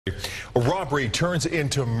A robbery turns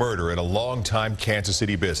into murder in a longtime Kansas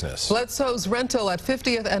City business. Bledsoe's rental at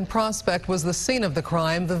 50th and Prospect was the scene of the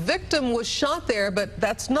crime. The victim was shot there, but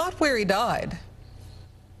that's not where he died.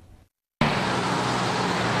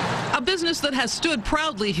 A business that has stood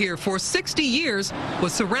proudly here for 60 years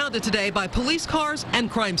was surrounded today by police cars and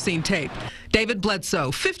crime scene tape. David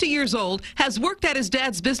Bledsoe, 50 years old, has worked at his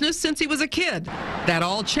dad's business since he was a kid. That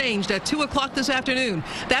all changed at 2 o'clock this afternoon.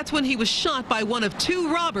 That's when he was shot by one of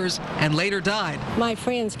two robbers and later died. My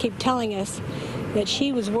friends keep telling us that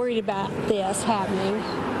she was worried about this happening.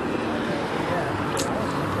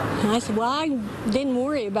 And I said, well, I didn't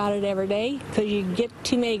worry about it every day because you get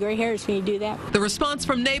too many gray hairs when you do that. The response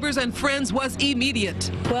from neighbors and friends was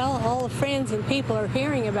immediate. Well, all the friends and people are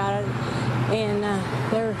hearing about it, and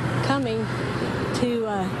they're coming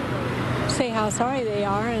to say how sorry they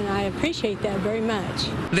are, and I appreciate that very much.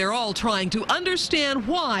 They're all trying to understand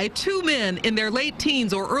why two men in their late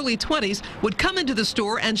teens or early 20s would come into the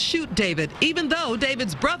store and shoot David, even though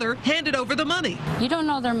David's brother handed over the money. You don't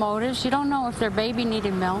know their motives. You don't know if their baby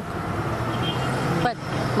needed milk. But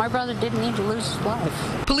my brother didn't need to lose his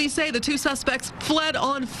life. Police say the two suspects fled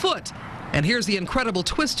on foot. And here's the incredible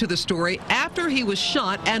twist to the story. After he was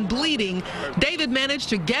shot and bleeding, David managed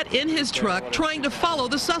to get in his truck trying to follow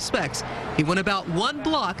the suspects. He went about 1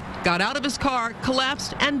 block, got out of his car,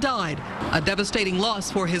 collapsed, and died. A devastating loss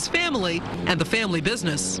for his family and the family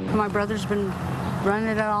business. My brother's been running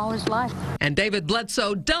it all his life. And David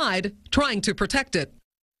Bledsoe died trying to protect it.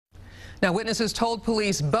 Now, witnesses told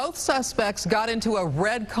police both suspects got into a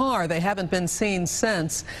red car. They haven't been seen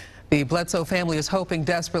since. The Bledsoe family is hoping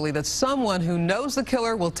desperately that someone who knows the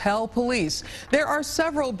killer will tell police. There are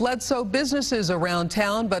several Bledsoe businesses around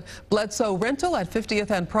town, but Bledsoe Rental at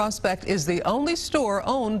 50th and Prospect is the only store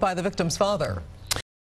owned by the victim's father.